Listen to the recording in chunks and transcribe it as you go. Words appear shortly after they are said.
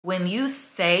When you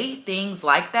say things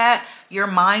like that, your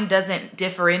mind doesn't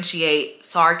differentiate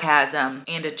sarcasm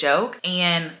and a joke,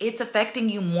 and it's affecting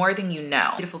you more than you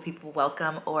know. Beautiful people,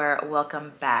 welcome or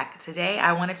welcome back. Today,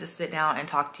 I wanted to sit down and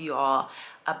talk to you all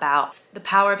about the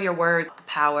power of your words, the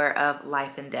power of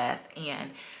life and death, and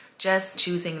just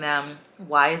choosing them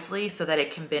wisely so that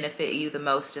it can benefit you the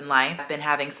most in life. I've been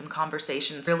having some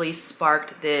conversations, really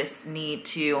sparked this need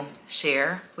to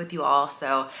share with you all.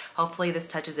 So hopefully this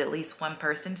touches at least one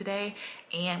person today.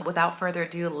 And without further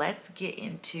ado, let's get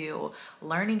into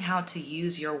learning how to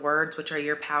use your words, which are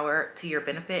your power, to your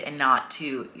benefit and not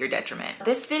to your detriment.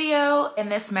 This video and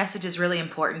this message is really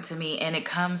important to me, and it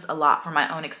comes a lot from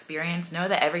my own experience. Know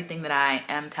that everything that I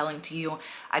am telling to you,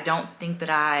 I don't think that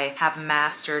I have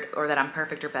mastered or that I'm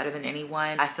perfect or better than anyone.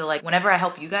 I feel like whenever I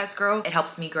help you guys grow, it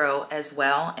helps me grow as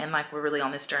well. And like we're really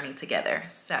on this journey together.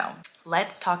 So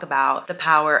let's talk about the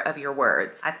power of your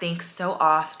words. I think so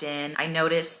often I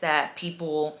notice that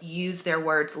people use their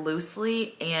words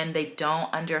loosely and they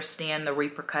don't understand the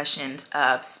repercussions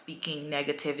of speaking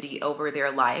negativity over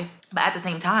their life. But at the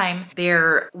same time,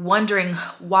 they're wondering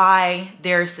why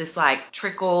there's this like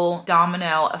trickle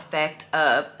domino effect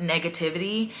of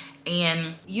negativity.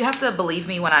 And you have to believe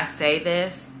me when I say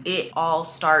this, it all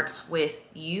starts with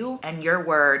you and your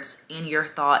words and your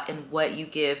thought and what you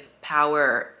give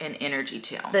power and energy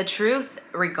to. The truth,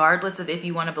 regardless of if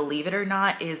you want to believe it or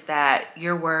not, is that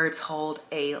your words hold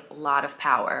a lot of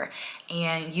power,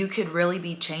 and you could really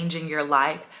be changing your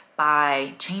life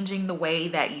by changing the way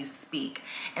that you speak.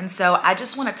 And so I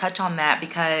just want to touch on that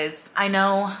because I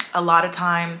know a lot of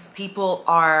times people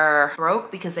are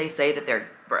broke because they say that they're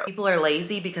broke. People are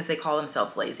lazy because they call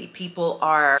themselves lazy. People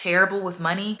are terrible with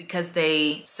money because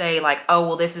they say like, oh,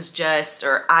 well, this is just,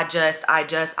 or I just,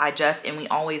 and we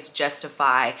always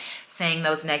justify saying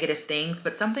those negative things.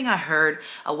 But something I heard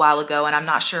a while ago, and I'm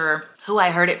not sure who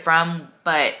I heard it from,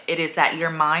 but it is that your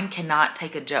mind cannot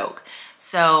take a joke.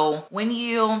 So when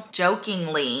you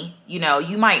jokingly,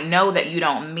 you might know that you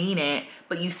don't mean it,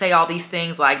 but you say all these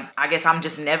things like, I guess I'm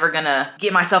just never gonna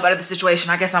get myself out of the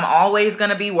situation. I guess I'm always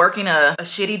gonna be working a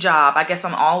shitty job. I guess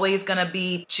I'm always gonna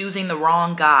be choosing the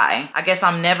wrong guy. I guess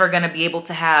I'm never gonna be able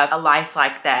to have a life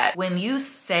like that. When you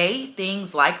say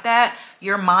things like that,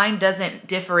 your mind doesn't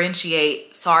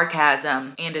differentiate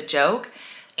sarcasm and a joke,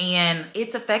 and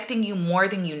it's affecting you more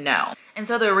than you know. And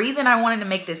so the reason I wanted to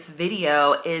make this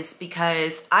video is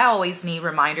because I always need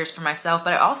reminders for myself,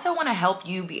 but I also want to help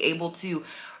you be able to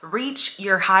reach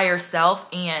your higher self.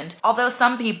 And although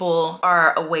some people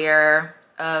are aware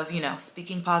of,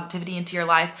 speaking positivity into your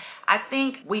life, I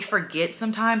think we forget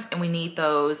sometimes and we need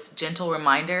those gentle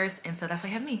reminders. And so that's why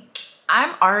I have me.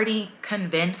 I'm already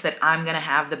convinced that I'm gonna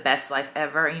have the best life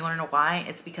ever. And you wanna know why?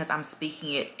 It's because I'm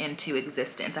speaking it into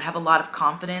existence. I have a lot of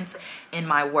confidence in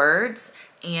my words,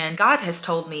 and God has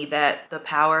told me that the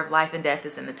power of life and death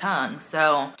is in the tongue.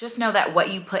 So just know that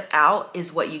what you put out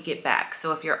is what you get back.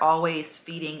 So if you're always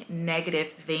feeding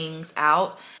negative things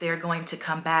out, they're going to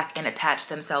come back and attach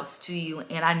themselves to you.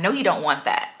 And I know you don't want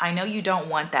that. I know you don't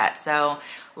want that. So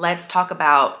let's talk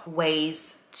about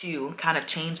ways to kind of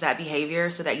change that behavior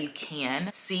so that you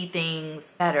can see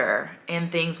things better,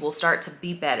 and things will start to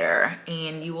be better,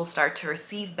 and you will start to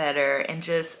receive better, and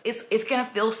just it's gonna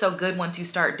feel so good once you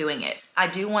start doing it. I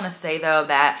do want to say though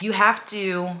that you have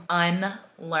to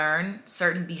unlearn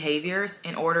certain behaviors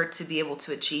in order to be able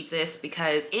to achieve this,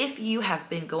 because if you have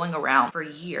been going around for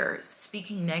years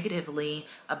speaking negatively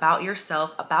about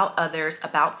yourself, about others,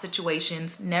 about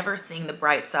situations, never seeing the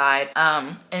bright side,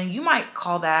 and you might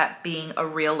call that being a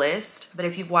realist, but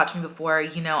if you've watched me before,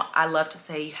 I love to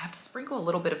say you have to sprinkle a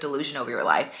little bit of delusion over your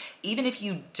life. Even if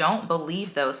you don't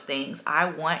believe those things, I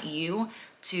want you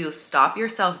to stop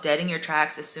yourself dead in your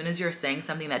tracks as soon as you're saying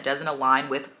something that doesn't align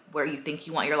with where you think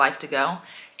you want your life to go,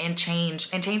 and change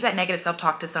that negative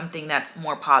self-talk to something that's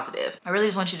more positive. I really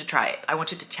just want you to try it. I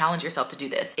want you to challenge yourself to do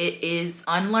this. It is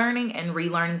unlearning and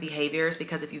relearning behaviors,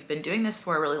 because if you've been doing this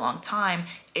for a really long time,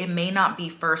 it may not be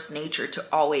first nature to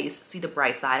always see the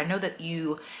bright side. I know that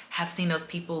you have seen those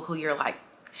people who you're like,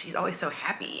 she's always so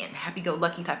happy and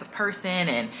happy-go-lucky type of person,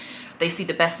 and they see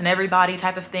the best in everybody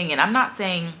type of thing. And I'm not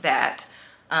saying that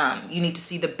you need to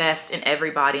see the best in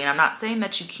everybody, and I'm not saying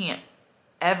that you can't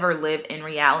ever live in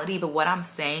reality, but what I'm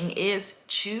saying is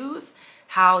choose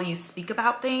how you speak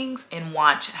about things and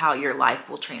watch how your life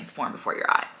will transform before your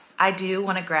eyes. I do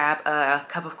want to grab a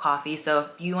cup of coffee, so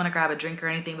if you want to grab a drink or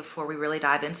anything before we really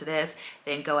dive into this,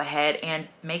 then go ahead, and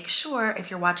make sure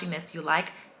if you're watching this you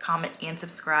like, comment, and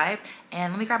subscribe.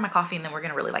 And let me grab my coffee and then we're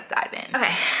gonna really dive in.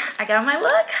 Okay, I got my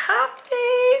little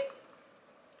coffee.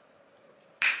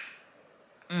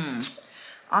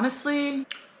 Honestly,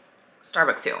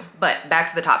 Starbucks too. But back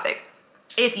to the topic.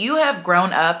 If you have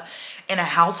grown up in a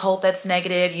household that's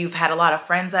negative, you've had a lot of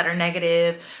friends that are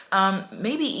negative,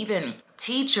 maybe even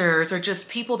teachers or just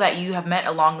people that you have met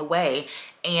along the way,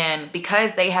 and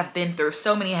because they have been through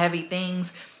so many heavy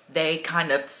things, they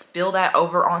kind of spill that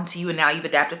over onto you, and now you've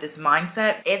adapted this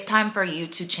mindset. It's time for you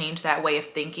to change that way of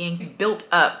thinking. You built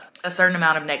up a certain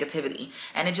amount of negativity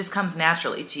and it just comes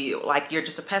naturally to you. Like you're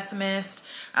just a pessimist.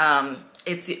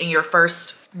 It's in your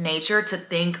first nature to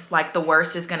think like the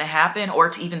worst is gonna happen, or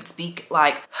to even speak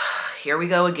like, here we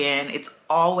go again. It's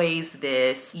always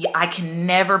this. I can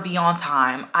never be on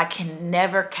time. I can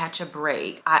never catch a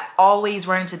break. I always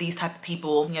run into these type of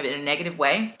people in a negative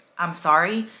way. I'm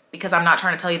sorry, because I'm not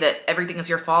trying to tell you that everything is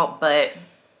your fault, but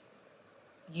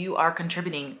you are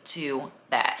contributing to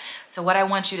that. So what I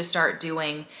want you to start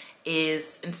doing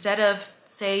is, instead of,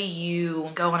 say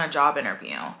you go on a job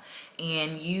interview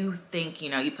and you think,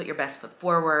 you put your best foot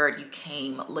forward, you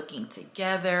came looking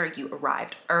together, you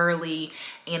arrived early,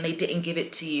 and they didn't give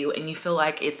it to you, and you feel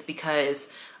like it's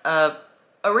because of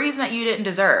a reason that you didn't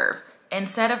deserve.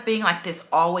 Instead of being like, this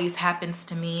always happens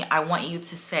to me, I want you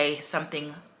to say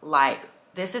something like,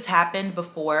 this has happened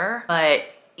before, but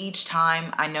each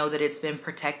time I know that it's been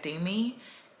protecting me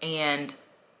and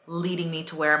leading me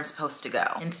to where I'm supposed to go.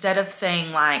 Instead of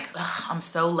saying like, I'm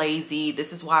so lazy,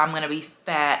 this is why I'm gonna be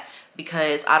fat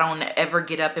because I don't ever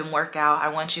get up and work out, I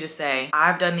want you to say,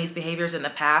 I've done these behaviors in the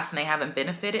past and they haven't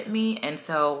benefited me, and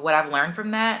so what I've learned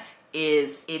from that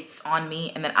is it's on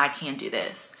me and that I can do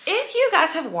this. If you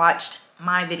guys have watched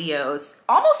my videos,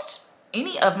 almost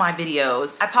any of my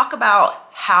videos, I talk about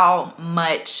how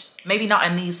much, maybe not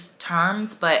in these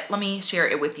terms, but let me share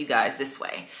it with you guys this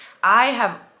way. I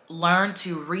have learned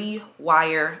to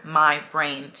rewire my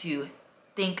brain to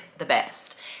think the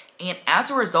best. And as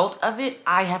a result of it,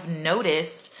 I have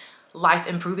noticed life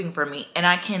improving for me. And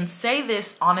I can say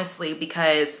this honestly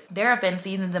because there have been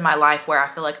seasons in my life where I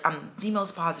feel like I'm the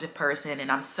most positive person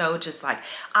and I'm so just like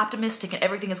optimistic and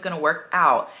everything is gonna work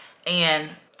out. And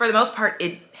for the most part,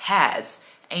 it has.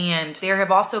 And there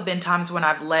have also been times when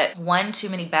I've let one too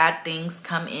many bad things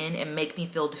come in and make me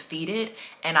feel defeated,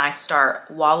 and I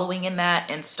start wallowing in that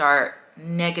and start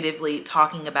negatively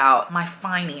talking about my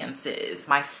finances,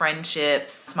 my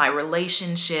friendships, my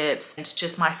relationships, and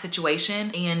just my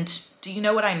situation. And do you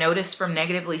know what I noticed from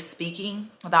negatively speaking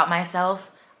about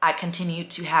myself? I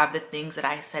continued to have the things that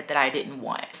I said that I didn't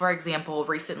want. For example,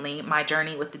 recently, my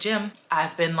journey with the gym,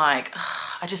 I've been like,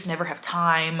 I just never have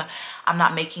time. I'm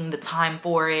not making the time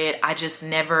for it. I just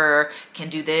never can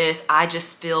do this. I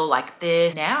just feel like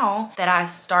this. Now that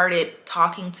I've started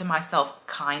talking to myself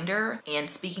kinder and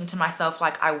speaking to myself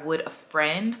like I would a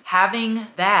friend, having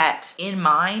that in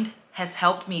mind has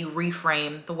helped me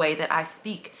reframe the way that I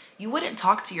speak. You wouldn't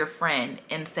talk to your friend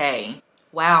and say,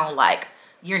 wow, like,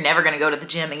 you're never gonna go to the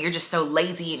gym and you're just so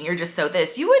lazy and you're just so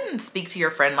this. You wouldn't speak to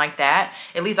your friend like that.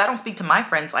 At least I don't speak to my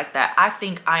friends like that. I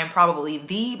think I am probably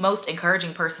the most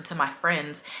encouraging person to my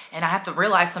friends, and I have to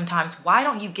realize sometimes, why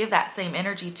don't you give that same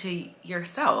energy to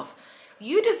yourself?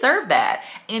 You deserve that,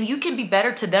 and you can be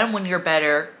better to them when you're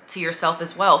better to yourself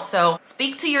as well. So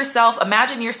speak to yourself,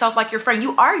 imagine yourself like your friend.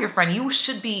 You are your friend. You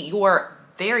should be your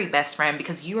very best friend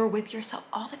because you are with yourself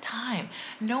all the time.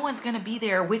 No one's gonna be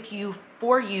there with you,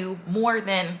 for you, more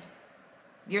than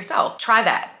yourself. Try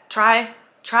that.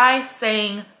 Try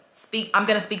saying, I'm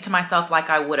gonna speak to myself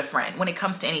like I would a friend when it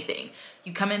comes to anything.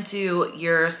 You come into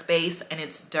your space and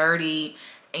it's dirty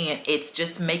and it's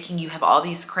just making you have all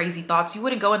these crazy thoughts. You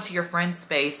wouldn't go into your friend's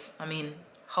space, I mean,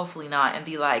 hopefully not, and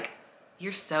be like,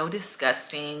 you're so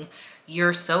disgusting.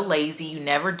 You're so lazy, you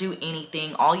never do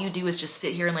anything. All you do is just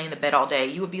sit here and lay in the bed all day.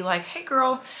 You would be like, hey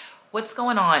girl, what's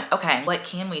going on? Okay, what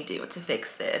can we do to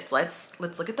fix this? Let's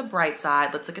look at the bright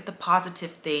side. Let's look at the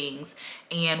positive things,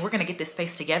 and we're gonna get this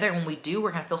space together. And when we do,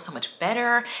 we're gonna feel so much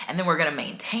better, and then we're gonna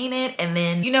maintain it. And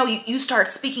then, you start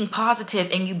speaking positive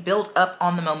and you build up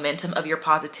on the momentum of your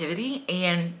positivity.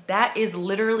 And that is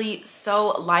literally so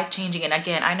life-changing. And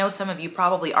again, I know some of you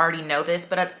probably already know this,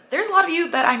 but there's a lot of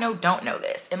you that I know don't know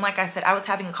this. And like I said, I was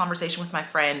having a conversation with my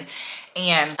friend,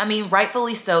 and I mean,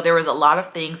 rightfully so, there was a lot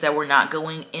of things that were not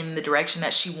going in the direction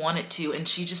that she wanted to, and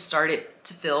she just started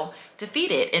to feel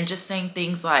defeated and just saying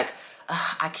things like,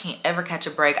 I can't ever catch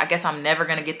a break. I guess I'm never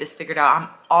gonna get this figured out. I'm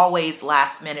always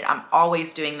last minute. I'm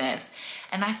always doing this.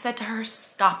 And I said to her,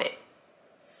 stop it.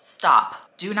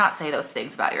 Stop. Do not say those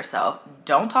things about yourself.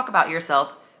 Don't talk about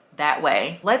yourself that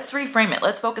way. Let's reframe it.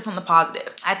 Let's focus on the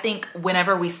positive. I think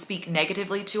whenever we speak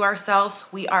negatively to ourselves,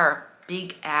 we are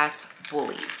big ass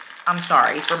bullies. I'm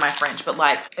sorry for my French, but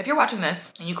like, if you're watching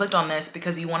this and you clicked on this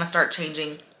because you want to start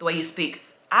changing the way you speak,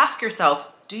 ask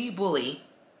yourself, do you bully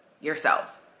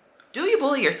yourself? Do you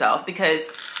bully yourself?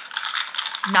 Because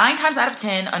 9 times out of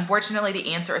 10, unfortunately,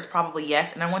 the answer is probably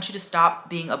yes. And I want you to stop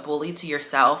being a bully to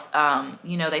yourself.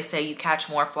 You know, they say you catch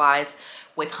more flies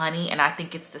with honey. And I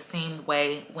think it's the same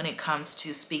way when it comes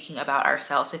to speaking about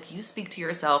ourselves. If you speak to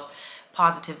yourself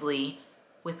positively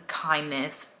with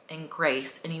kindness and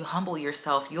grace and you humble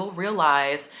yourself, you'll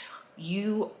realize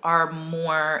you are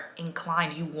more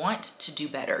inclined. You want to do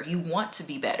better. You want to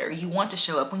be better. You want to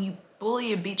show up. When you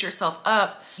bully and beat yourself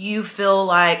up, you feel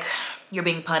like you're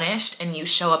being punished, and you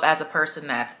show up as a person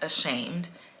that's ashamed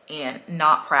and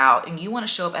not proud. And you want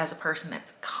to show up as a person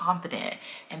that's confident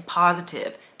and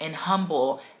positive and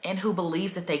humble and who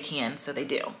believes that they can, so they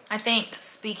do. I think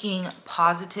speaking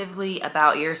positively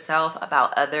about yourself,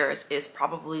 about others, is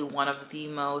probably the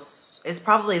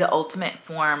ultimate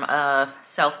form of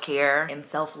self-care and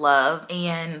self-love.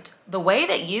 And the way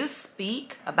that you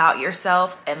speak about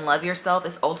yourself and love yourself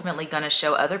is ultimately going to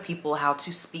show other people how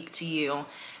to speak to you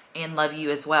and love you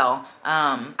as well.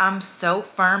 I'm so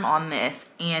firm on this,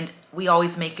 and we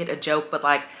always make it a joke, but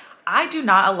like, I do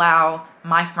not allow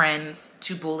my friends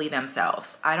to bully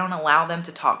themselves. I don't allow them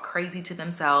to talk crazy to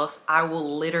themselves. I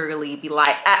will literally be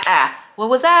like, what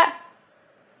was that?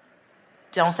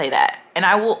 Don't say that. And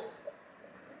I will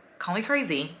call me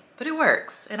crazy, but it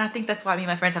works. And I think that's why me and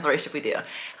my friends have the relationship we do.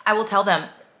 I will tell them,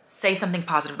 say something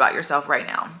positive about yourself right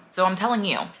now. So I'm telling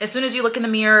you, as soon as you look in the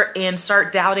mirror and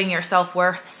start doubting your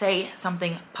self-worth, say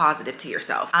something positive to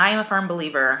yourself. I am a firm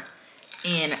believer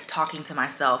in talking to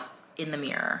myself in the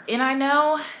mirror. And I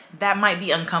know that might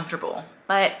be uncomfortable,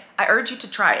 but I urge you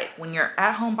to try it. When you're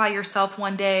at home by yourself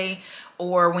one day,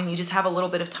 or when you just have a little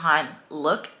bit of time,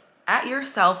 look at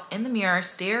yourself in the mirror,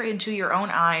 stare into your own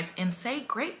eyes, and say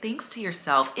great things to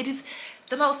yourself. It is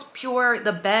the most pure,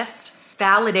 the best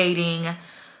validating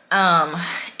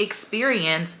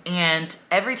experience. And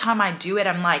every time I do it,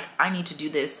 I'm like, I need to do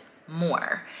this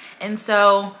more. And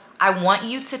so I want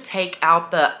you to take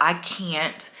out the I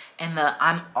can't and the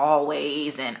I'm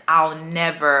always and I'll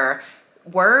never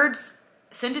words,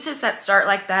 sentences that start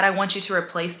like that. I want you to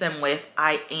replace them with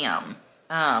I am.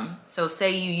 So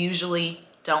say you usually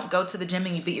don't go to the gym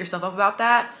and you beat yourself up about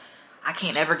that. I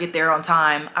can't ever get there on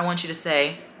time. I want you to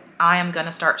say, I am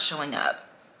gonna start showing up.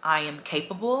 I am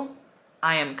capable.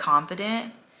 I am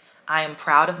confident. I am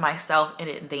proud of myself in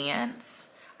advance.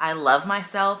 I love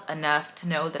myself enough to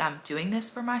know that I'm doing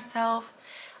this for myself.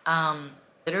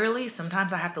 Literally,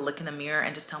 sometimes I have to look in the mirror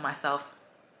and just tell myself,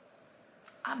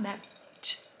 I'm that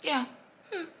bitch. Yeah,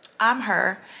 I'm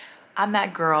her. I'm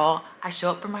that girl. I show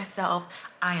up for myself.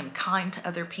 I am kind to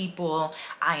other people.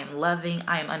 I am loving.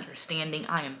 I am understanding.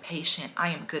 I am patient. I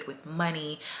am good with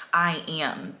money. I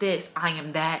am this. I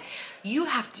am that. You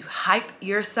have to hype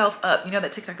yourself up. You know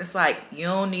that TikTok that's like, you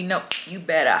don't need no, you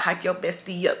better hype your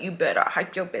bestie up. You better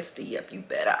hype your bestie up. You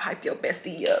better hype your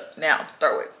bestie up. Now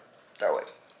throw it, throw it,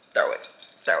 throw it,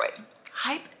 throw it.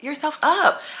 Hype yourself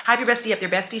up. Hype your bestie up. Your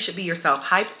bestie should be yourself.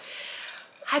 Hype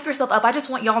yourself up. I just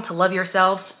want y'all to love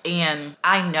yourselves. And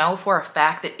I know for a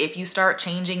fact that if you start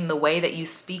changing the way that you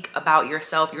speak about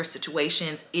yourself, your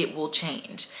situations, it will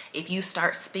change. If you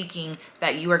start speaking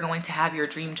that you are going to have your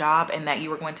dream job and that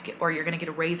you are going to get, or you're going to get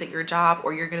a raise at your job,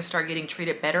 or you're going to start getting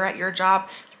treated better at your job,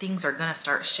 things are going to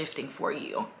start shifting for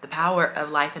you. The power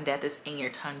of life and death is in your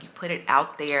tongue. You put it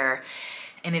out there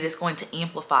and it is going to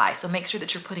amplify. So make sure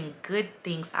that you're putting good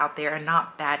things out there and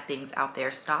not bad things out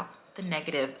there. Stop the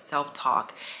negative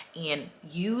self-talk and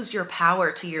use your power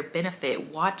to your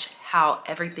benefit. Watch how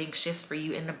everything shifts for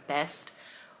you in the best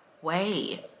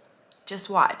way. Just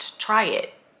watch, try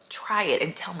it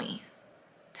and tell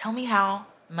me how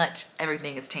much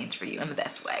everything has changed for you in the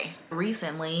best way.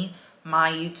 Recently, my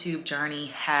YouTube journey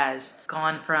has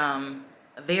gone from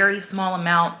a very small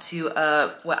amount to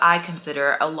what I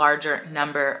consider a larger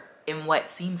number in what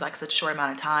seems like such a short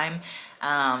amount of time.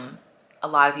 A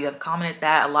lot of you have commented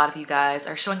that. A lot of you guys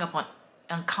are showing up on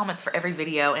comments for every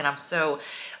video, and I'm so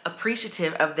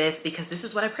appreciative of this because this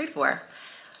is what I prayed for.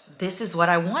 This is what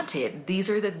I wanted. These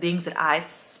are the things that I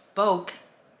spoke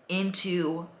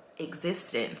into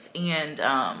existence. And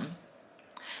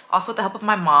also with the help of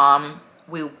my mom,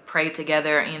 we prayed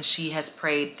together, and she has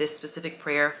prayed this specific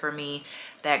prayer for me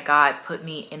that God put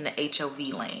me in the HOV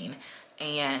lane.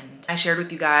 And I shared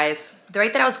with you guys the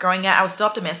rate that I was growing at. I was still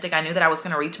optimistic. I knew that I was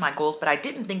going to reach my goals, but I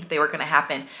didn't think that they were going to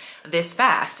happen this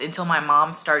fast until my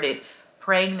mom started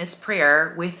praying this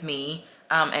prayer with me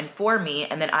and for me.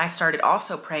 And then I started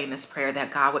also praying this prayer that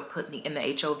God would put me in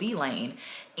the HOV lane.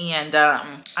 And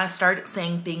I started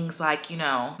saying things like, you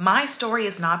know, my story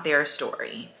is not their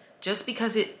story. Just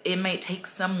because it may take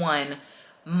someone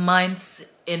months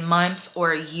and months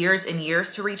or years and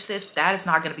years to reach this, that is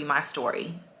not going to be my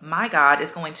story. My God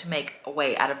is going to make a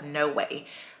way out of no way.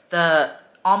 The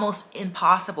almost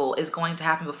impossible is going to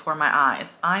happen before my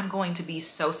eyes. I'm going to be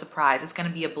so surprised. It's going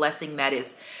to be a blessing that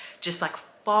is just like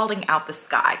falling out the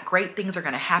sky. Great things are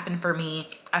going to happen for me.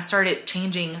 I started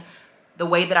changing the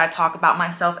way that I talk about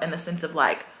myself in the sense of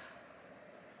like,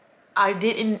 I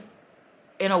didn't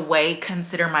in a way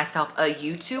consider myself a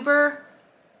YouTuber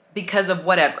because of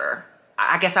whatever.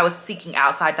 I guess I was seeking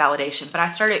outside validation, but I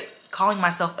started calling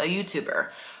myself a YouTuber,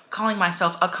 calling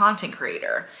myself a content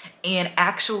creator, and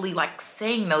actually like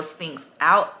saying those things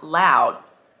out loud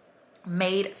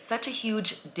made such a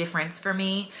huge difference for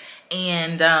me.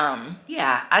 And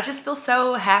yeah, I just feel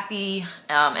so happy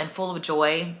and full of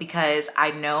joy because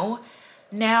I know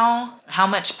now how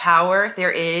much power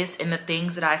there is in the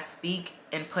things that I speak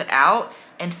and put out.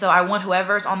 And so I want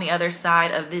whoever's on the other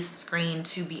side of this screen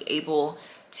to be able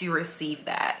to receive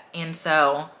that. And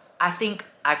so I think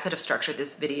I could have structured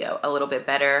this video a little bit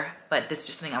better, but this is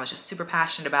just something I was just super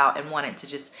passionate about and wanted to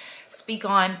just speak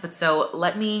on. But so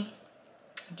let me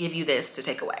give you this to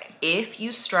take away. If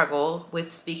you struggle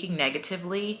with speaking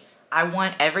negatively, I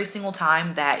want every single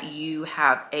time that you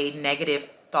have a negative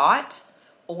thought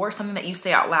or something that you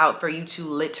say out loud for you to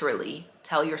literally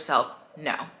tell yourself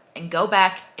no, and go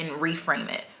back and reframe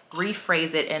it,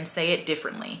 rephrase it, and say it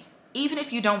differently. Even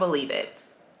if you don't believe it,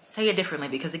 say it differently,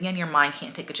 because again, your mind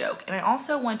can't take a joke. And I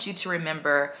also want you to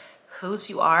remember whose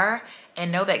you are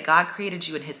and know that God created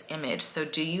you in his image. So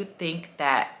do you think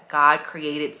that God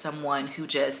created someone who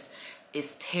just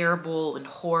is terrible and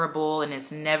horrible and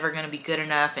is never going to be good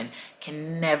enough and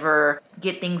can never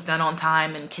get things done on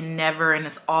time and can never and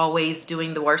is always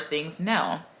doing the worst things?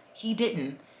 No, he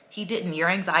didn't. He didn't. Your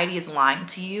anxiety is lying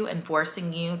to you and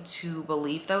forcing you to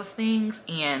believe those things.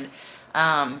 And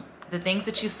the things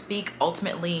that you speak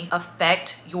ultimately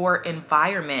affect your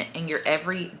environment in your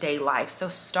everyday life. So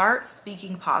start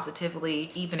speaking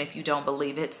positively, even if you don't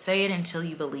believe it. Say it until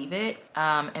you believe it,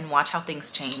 and watch how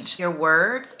things change. Your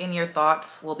words and your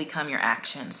thoughts will become your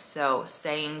actions. So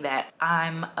saying that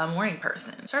I'm a morning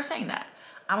person, start saying that.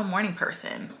 I'm a morning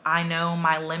person. I know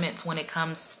my limits when it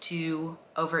comes to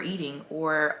overeating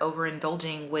or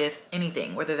overindulging with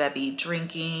anything, whether that be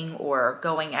drinking or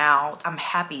going out. I'm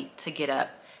happy to get up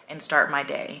and start my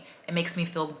day. It makes me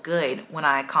feel good when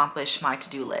I accomplish my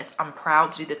to-do list. I'm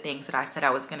proud to do the things that I said I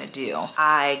was gonna do.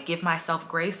 I give myself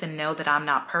grace and know that I'm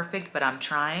not perfect, but I'm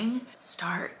trying.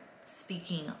 Start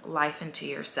speaking life into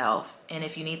yourself. And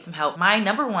if you need some help, my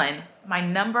number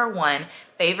one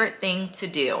favorite thing to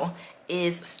do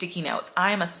is sticky notes.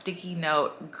 I am a sticky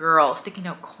note girl, sticky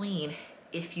note queen,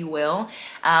 if you will.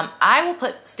 I will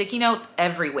put sticky notes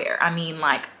everywhere. I mean,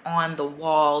 like on the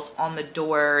walls, on the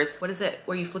doors. What is it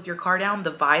where you flip your car down?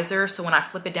 The visor. So when I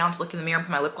flip it down to look in the mirror and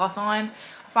put my lip gloss on,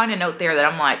 I find a note there that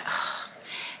I'm like, ugh.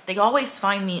 They always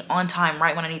find me on time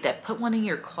right when I need that. Put one in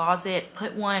your closet,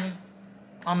 put one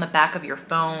on the back of your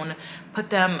phone,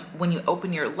 put them when you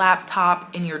open your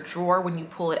laptop, in your drawer when you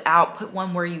pull it out, put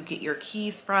one where you get your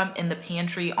keys from, in the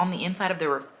pantry, on the inside of the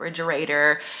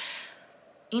refrigerator,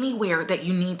 anywhere that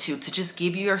you need to just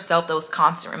give yourself those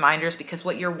constant reminders, because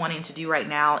what you're wanting to do right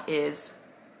now is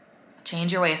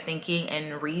change your way of thinking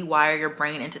and rewire your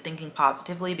brain into thinking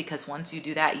positively, because once you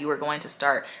do that, you are going to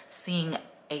start seeing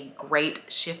a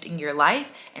great shift in your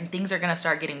life and things are going to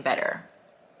start getting better.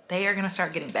 They are going to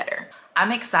start getting better.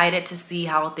 I'm excited to see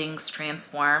how things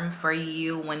transform for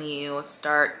you when you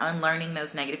start unlearning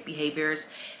those negative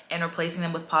behaviors and replacing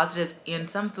them with positives. And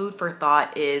some food for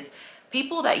thought is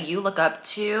people that you look up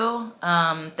to,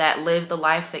 that live the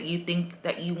life that you think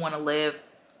that you want to live.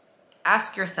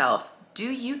 Ask yourself, do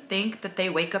you think that they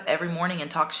wake up every morning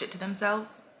and talk shit to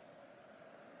themselves?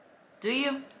 Do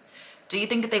you? Do you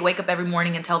think that they wake up every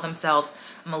morning and tell themselves,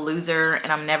 I'm a loser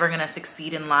and I'm never gonna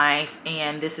succeed in life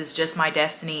and this is just my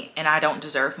destiny and I don't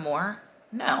deserve more?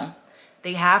 No,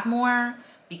 they have more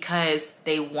because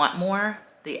they want more,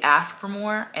 they ask for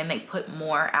more, and they put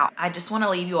more out. I just wanna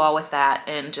leave you all with that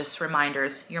and just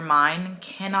reminders. Your mind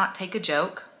cannot take a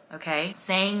joke, okay?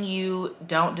 Saying you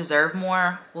don't deserve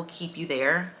more will keep you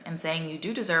there, and saying you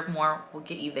do deserve more will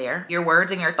get you there. Your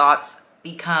words and your thoughts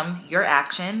become your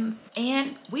actions,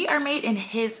 and we are made in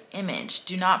his image.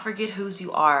 Do not forget whose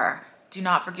you are. Do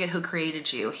not forget who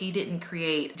created you. He didn't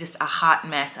create just a hot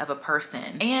mess of a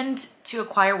person. And to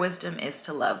acquire wisdom is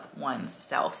to love one's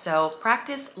self. So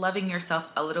practice loving yourself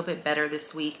a little bit better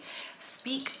this week.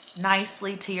 Speak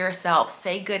nicely to yourself.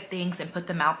 Say good things and put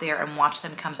them out there and watch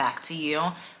them come back to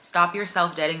you. Stop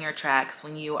yourself dead in your tracks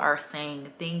when you are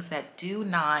saying things that do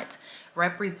not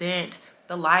represent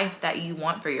the life that you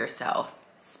want for yourself.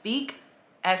 Speak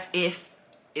as if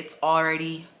it's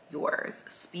already yours.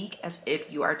 Speak as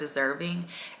if you are deserving,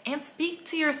 and speak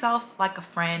to yourself like a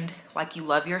friend, like you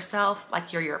love yourself,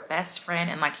 like you're your best friend,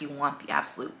 and like you want the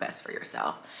absolute best for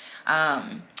yourself.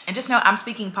 And just know I'm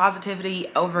speaking positivity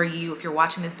over you. If you're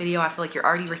watching this video, I feel like you're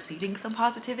already receiving some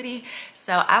positivity.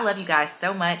 So I love you guys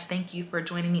so much. Thank you for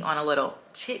joining me on a little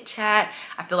chit chat.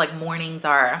 I feel like mornings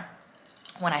are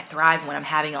when I thrive, when I'm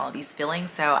having all of these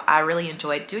feelings. So I really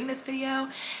enjoyed doing this video,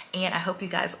 and I hope you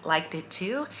guys liked it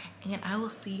too. And I will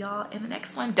see y'all in the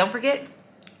next one. Don't forget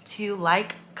to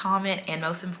like, comment, and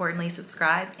most importantly,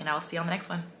 subscribe. And I will see you on the next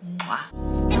one.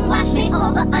 Mwah. And watch me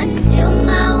over until